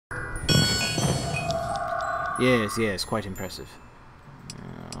Yes, yes, quite impressive.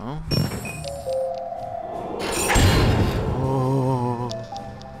 Oh.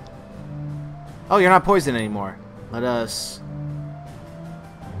 Oh, you're not poisoned anymore. Let us...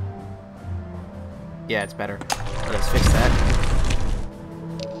 Yeah, it's better. Let us fix that.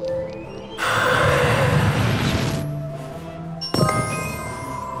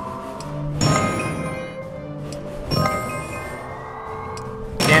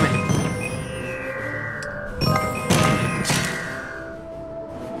 Damn it.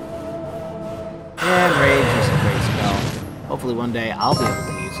 And Rage is a great spell. Hopefully one day I'll be able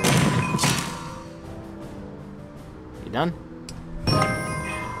to use it. You done?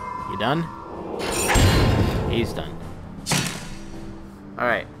 You done? He's done.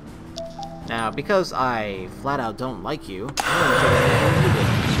 Alright. Now, because I flat out don't like you, I'm gonna take everything you did.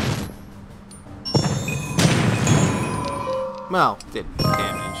 Well, did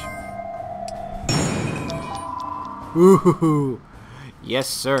damage. Ooh, yes,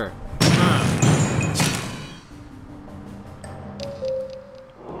 sir.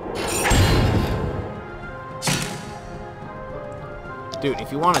 Dude,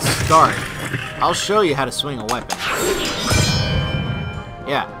 if you want to start, I'll show you how to swing a weapon.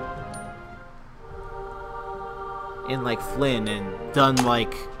 Yeah. In like Flynn and done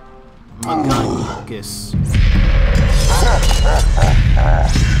like McGunkus.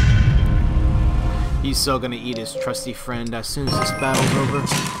 He's so gonna eat his trusty friend as soon as this battle's over.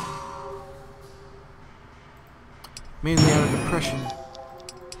 Mainly out of depression.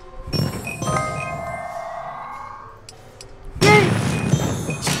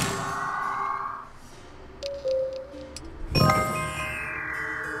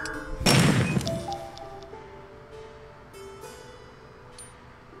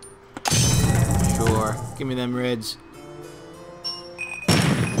 Give me them reds.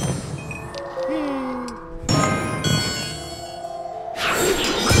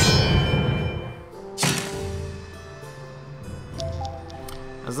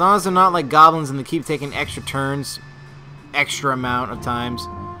 As long as they're not like goblins and they keep taking extra turns, extra amount of times,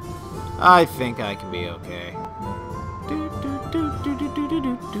 I think I can be okay.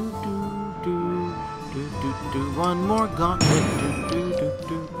 One more gauntlet.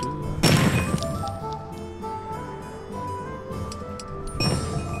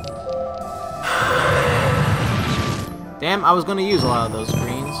 Damn, I was gonna use a lot of those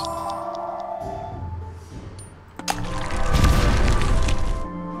screens.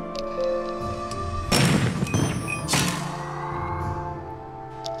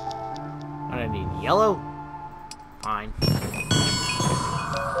 What do I need? Yellow? Fine.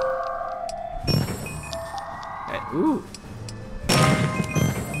 Okay, ooh.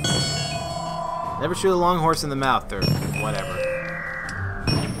 Never shoot a long horse in the mouth or whatever.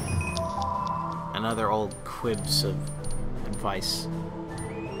 Another old quibs of advice.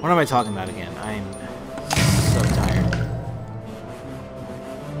 What am I talking about again? I'm so tired.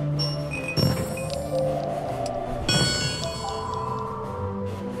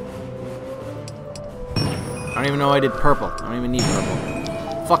 I don't even know I did purple. I don't even need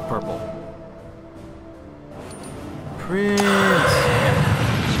purple. Fuck purple. Prince! Yeah.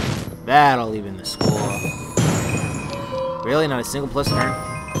 That'll even the score. Really? Not a single plus turn?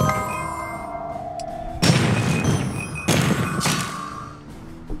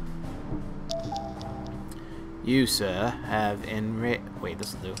 You, sir, have enraged... Wait,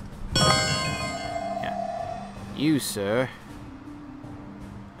 this'll do. Yeah. You, sir,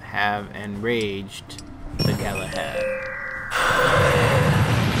 have enraged the Galahad.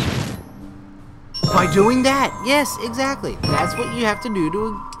 By doing that! Yes, exactly. That's what you have to do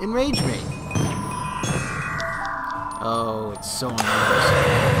to enrage me. Oh, it's so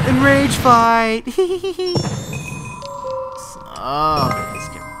annoying. Enrage fight! Oh, this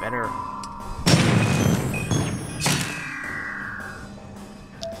gets better.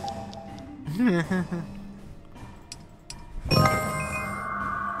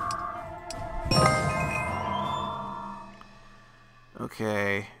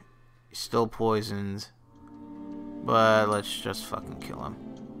 Okay, he's still poisoned, but let's just fucking kill him.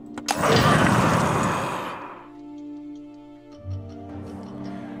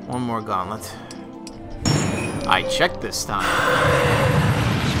 One more gauntlet. I checked this time.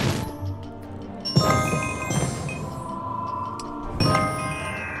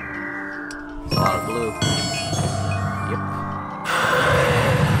 It's a lot of blue. Yep.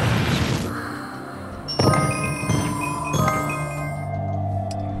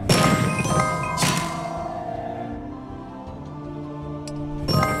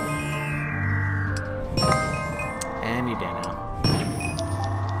 And you're dead now.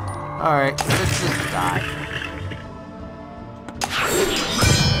 Alright, let's just die.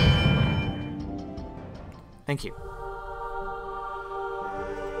 Thank you.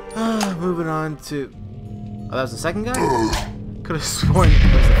 Moving on to... Oh, that was the second guy? Could have sworn it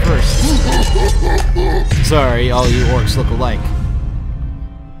was the first. Sorry, all you orcs look alike.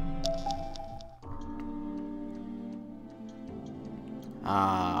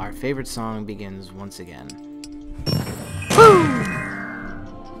 Our favorite song begins once again. Woo!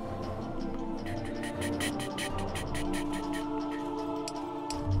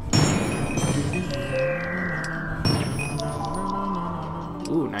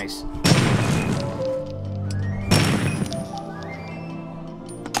 Ooh, nice.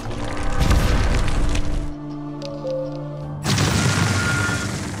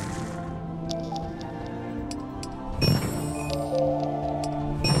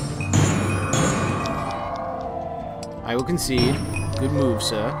 I will concede. Good move,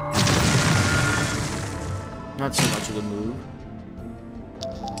 sir. Not so much of a move.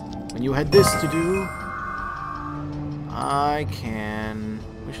 When you had this to do, I can...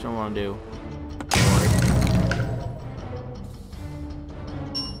 Which I don't want to do.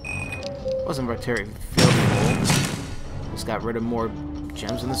 Wasn't very favorable. Just got rid of more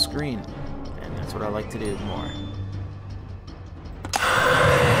gems on the screen. And that's what I like to do more.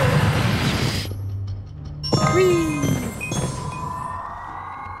 Whee!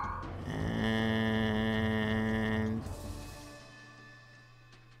 And...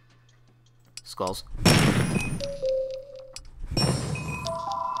 Skulls.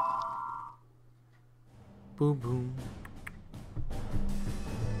 Boom boom.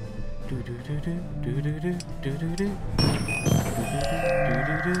 Do do do do do do do do do do. Do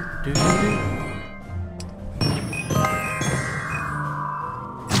do do do do do.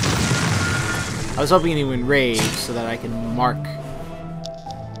 I was hoping he would rage so that I can mark.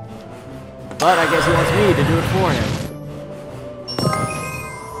 But I guess he wants me to do it for him.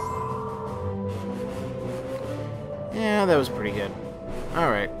 Yeah, that was pretty good.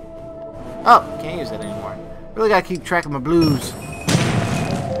 Alright. Oh, can't use that anymore. Really gotta keep track of my blues.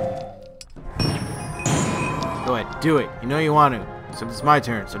 Go ahead, do it. You know you want to. Except it's my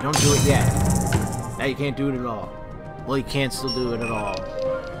turn, so don't do it yet. Now you can't do it at all. Well, you can't still do it at all.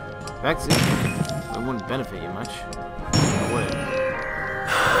 That's it. It wouldn't benefit you much. It would.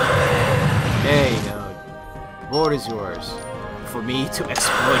 There you go. The board is yours. For me to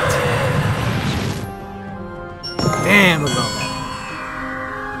exploit. Damn, Alona.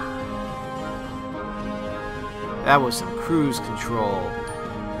 That was some cruise control.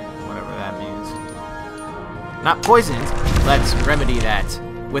 Whatever that means. Not poisoned. Let's remedy that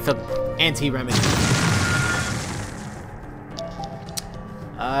with a anti-remedy.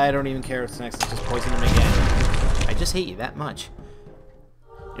 I don't even care what's next. Let's just poison him again. I just hate you that much.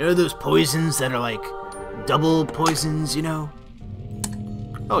 You know those poisons that are like double poisons, you know?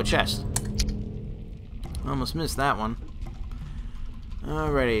 Oh, a chest. Almost missed that one.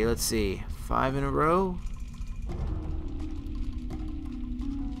 Alrighty, let's see. 5 in a row.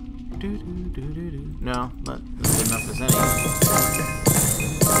 No, but that's good enough as any.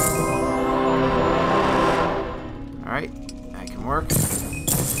 Alright, that can work.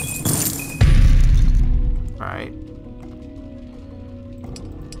 Alright.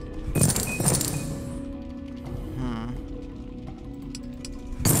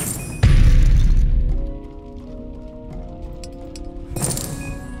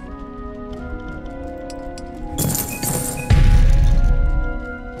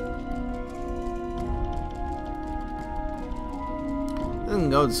 Doesn't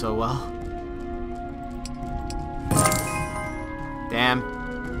go so well. Damn.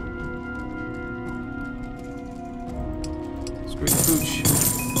 Screw the pooch.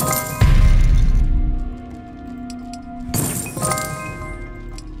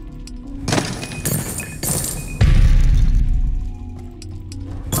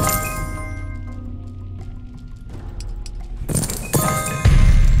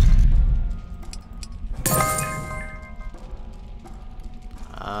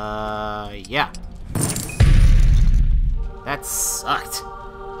 Yeah. That sucked.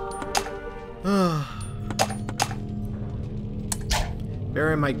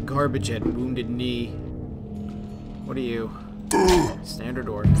 Bury my garbage head, wounded knee. What are you? Standard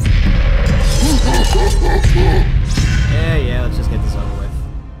orc. Yeah, let's just get this over with.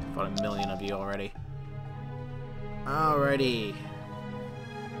 Fought a million of you already. Alrighty.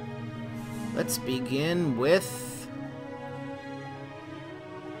 Let's begin with...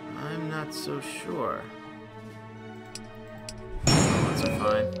 I'm not so sure. That's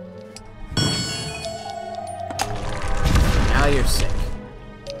fine. Now you're sick.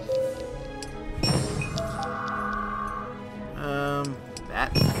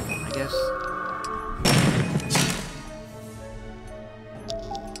 That, I guess.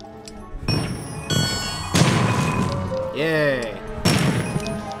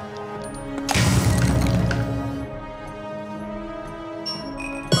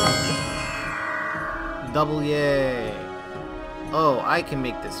 double yay. Oh, I can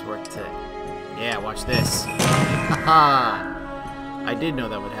make this work too. Yeah, watch this. Haha! I did know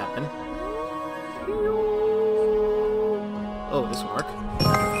that would happen. Oh, this will work.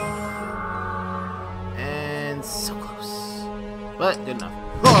 And so close. But good enough.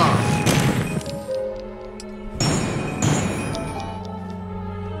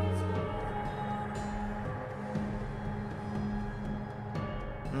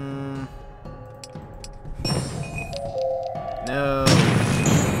 No.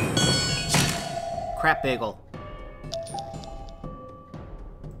 Crap bagel.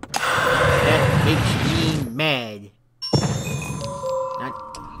 That makes me mad. Not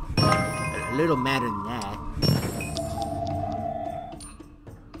a little madder than that.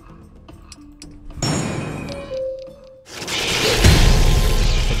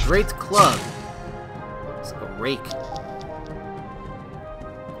 A great club. It's like a rake.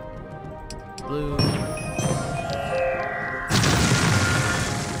 Blue.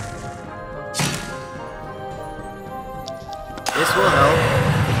 This will help.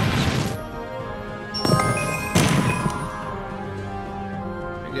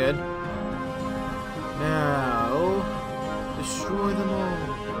 Very good. Now, destroy them all.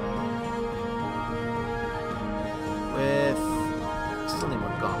 With still need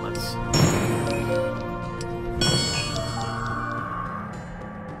more gauntlets.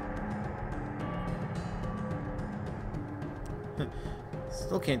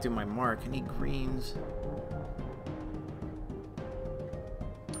 Still can't do my mark. I need greens.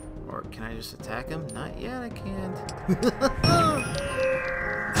 Or can I just attack him? Not yet, I can't.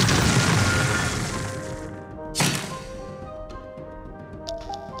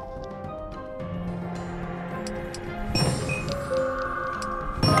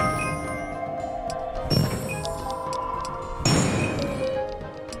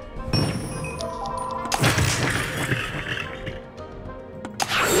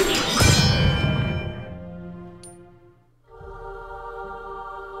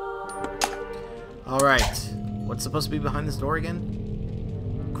 Alright, what's supposed to be behind this door again?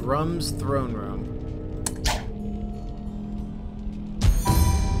 Grum's throne room.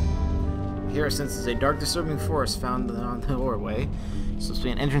 Here senses a dark, disturbing force found on the doorway. It's supposed to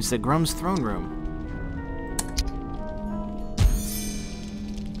be an entrance to Grum's throne room.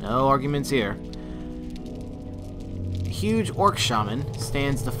 No arguments here. A huge orc shaman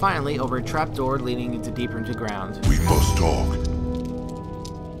stands defiantly over a trapdoor leading deeper into ground. We must talk.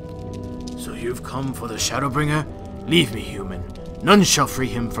 So you've come for the Shadowbringer? Leave me, human. None shall free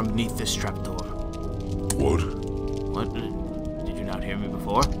him from beneath this trapdoor. What? What? Did you not hear me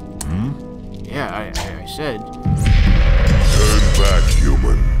before? Hmm? Yeah, I said. Turn back,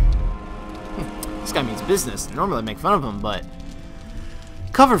 human. This guy means business. Normally I make fun of him, but...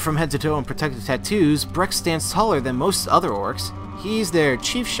 Covered from head to toe in protective tattoos, Breck stands taller than most other orcs. He's their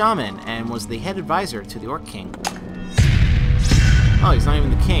chief shaman and was the head advisor to the Orc King. Oh, he's not even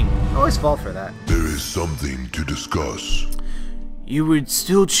the king. I always fall for that. There is something to discuss. You would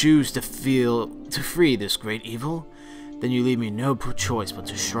still choose to free this great evil? Then you leave me no choice but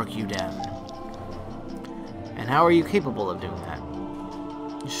to strike you down. And how are you capable of doing that?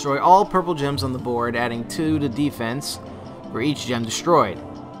 Destroy all purple gems on the board, adding 2 to defense for each gem destroyed.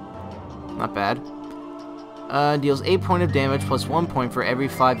 Not bad. Deals 8 points of damage plus 1 point for every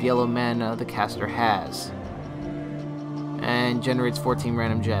 5 yellow mana the caster has. And generates 14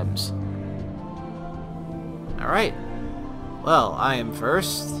 random gems. Alright. Well, I am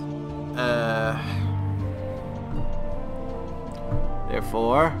first.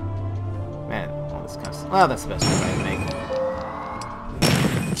 Therefore... Man, all this kind of... Well, that's the best move I can make.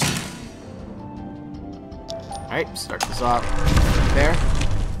 Alright, start this off. There.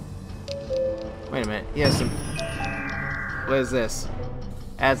 Wait a minute. He has some... What is this?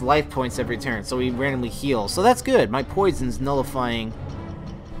 Adds life points every turn, so he randomly heals. So that's good. My poison's nullifying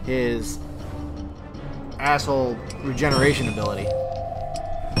his asshole regeneration ability.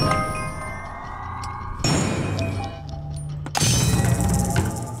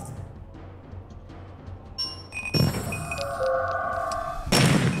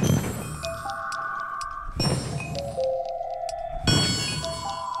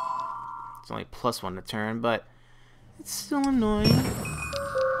 It's only +1 a turn, but it's still annoying.